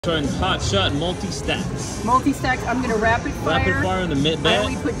Trying hot shot multi-stacks. Multi-stacks. I'm gonna rapid fire. Rapid fire on the mid bet. I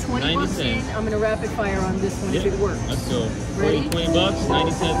only put 20 bucks in. I'm gonna rapid fire on this one if it works. Let's go. Ready? 20 bucks,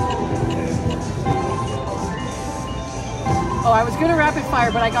 90 cents. Oh, I was gonna rapid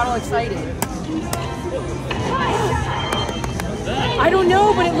fire, but I got all excited. What's that? I don't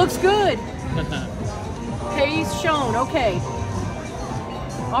know, but it looks good. Pays shown. Okay.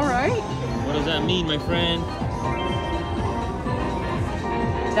 All right. What does that mean, my friend?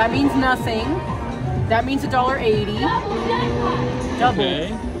 That means nothing. That means $1.80. Double. Okay.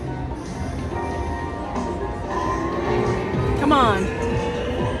 Come on.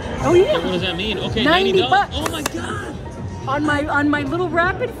 Oh yeah. What does that mean? Okay, 90 bucks. Oh my god. On my little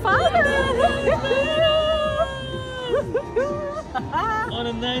rapid fire. On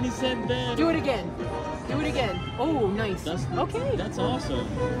a 90-cent bet. Do it again. Do it again. Oh, nice. Okay. That's awesome.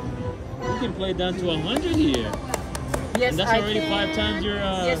 You can play down to 100 here. Yes, and that's already 5 times your.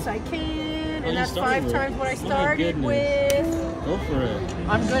 Yes, I can. And that's 5 times what I started with. Go for it.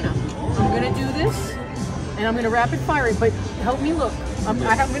 I'm gonna do this, and I'm gonna rapid fire it. But help me look.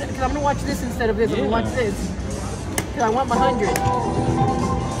 Because I'm gonna watch this instead of this. I'm gonna watch this because I want my 100.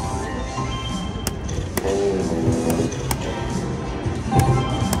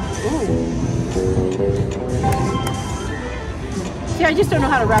 Ooh. See, I just don't know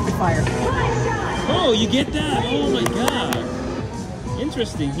how to rapid fire. Oh, you get that? Oh my god.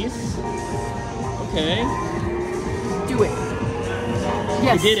 Interesting. He's okay. Do it.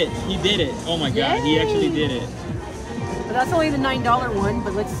 Yes. He did it. He did it. Oh my god. Yay. He actually did it. But that's only the $9 one,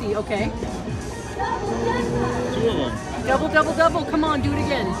 but let's see. Okay. 2 of them. Double, double, double. Come on, do it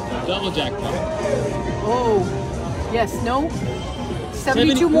again. Double jackpot. Oh. Yes. No.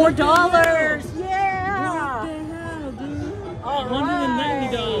 72 more dollars. Yeah. What the hell, dude? All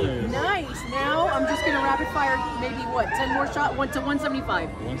 $190. Nice. Now I'm just gonna rapid fire maybe what 10 more shots. Went to 175.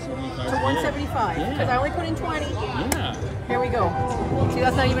 175. To 175. Yeah. Because I only put in 20. Yeah. Here we go. See,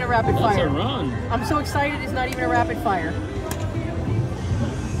 that's not even a rapid That's fire. a run. I'm so excited. It's not even a rapid fire.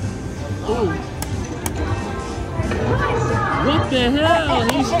 Ooh. What the hell?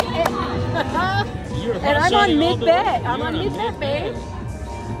 You're And I'm on mid bet. I'm on mid bet, babe.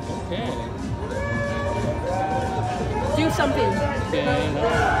 Okay. Do something. Okay.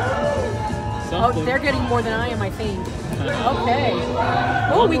 Oh, they're getting more than I am, I think. Okay.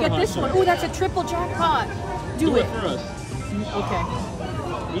 Oh, we get this one. Oh, that's a triple jackpot. Do it. For us. Okay.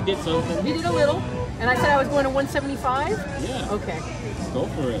 He did something. You did a little. And I said I was going to 175? Yeah. Okay. Go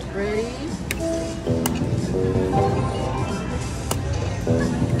for it. Ready?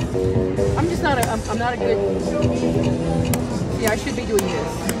 I'm just not I'm not a good... See, I should be doing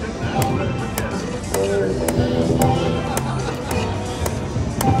this.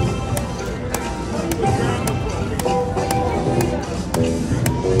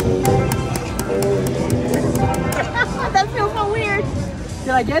 That feels so weird. Did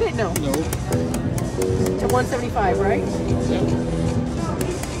I get it? No. No. To 175, right? Yep.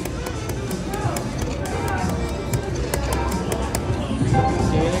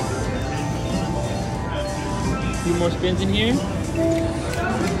 Okay. A few more spins in here.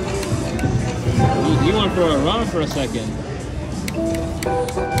 You went for a run for a second.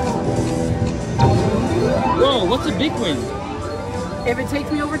 Whoa, what's a big win? If it takes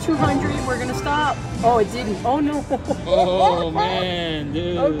me over 200, we're gonna stop. Oh, it didn't. Oh no. Oh man,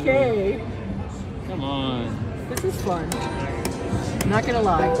 dude. Okay. Come on. This is fun. Not gonna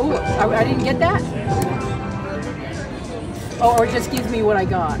lie. Oh, I didn't get that. Oh, or it just gives me what I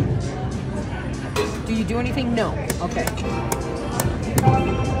got. Do you do anything? No. Okay.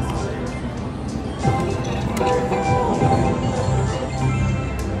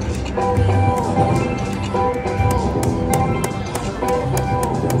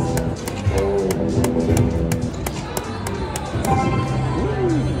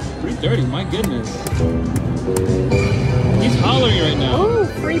 $330, my goodness. He's hollering right now. Oh,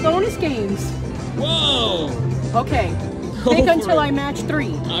 free bonus games. Whoa! Okay. Pick until I match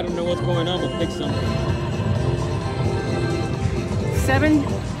 3. I don't know what's going on, but pick something. 7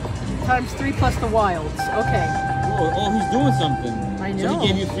 times 3 plus the wilds. Okay. Whoa, oh, he's doing something. I know. So he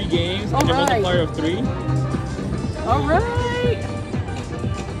gave you 3 games All and a right. multiplier of 3. All right.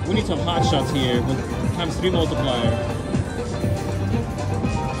 We need some hot shots here with times 3 multiplier.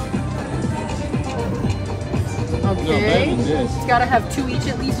 Okay. No, better than this. It's got to have 2 each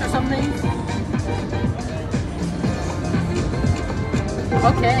at least or something.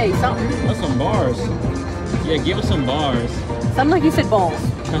 Okay, something. That's some bars. Yeah, give us some bars. Something like you said balls.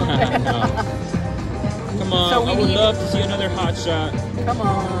 No. Come on, So I would love to see another hot shot. Come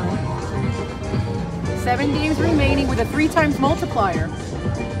on. 7 games remaining with a 3 times multiplier.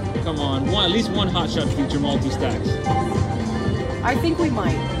 come on. At least one hot shot feature multi-stacks. I think we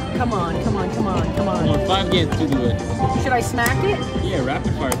might. Come on, come on, come on, come on. Come on, 5 games to do it. Should I smack it? Yeah,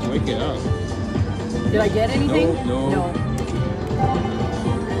 rapid fire to wake it up. Did I get anything? No.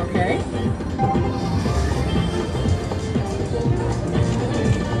 Okay.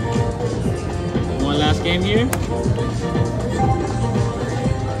 One last game here.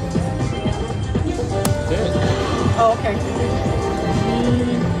 That's it. Oh, okay.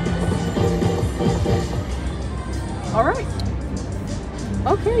 All right.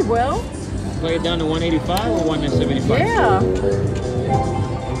 Okay, well. Play it down to 185 or 175? Yeah.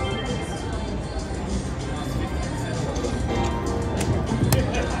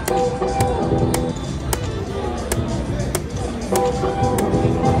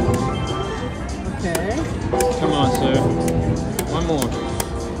 Okay. Come on, sir. One more.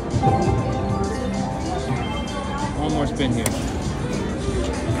 One more spin here.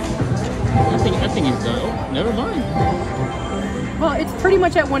 I think he's done. Oh, never mind. Well, it's pretty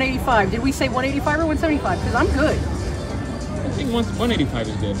much at 185. Did we say 185 or 175? Because I'm good. I think 185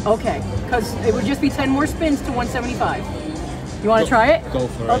 is good. Okay, because it would just be 10 more spins to 175. You want to try it? Go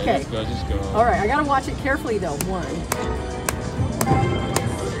for it. Okay. Let's go. Just go. All right, I got to watch it carefully, though. 1.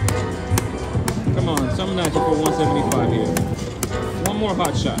 Come on, some magic for 175 here. One more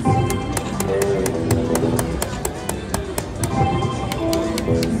hot shot.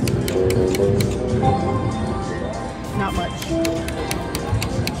 Not much.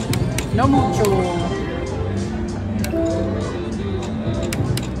 No mucho.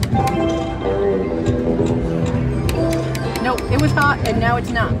 No, it was hot and now it's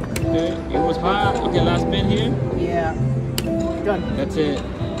not. Okay, it was hot. Okay, last spin here. Yeah. Done. That's it.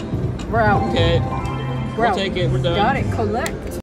 We're out. Okay. We're out. We'll take it. We're done. Got it. Collect.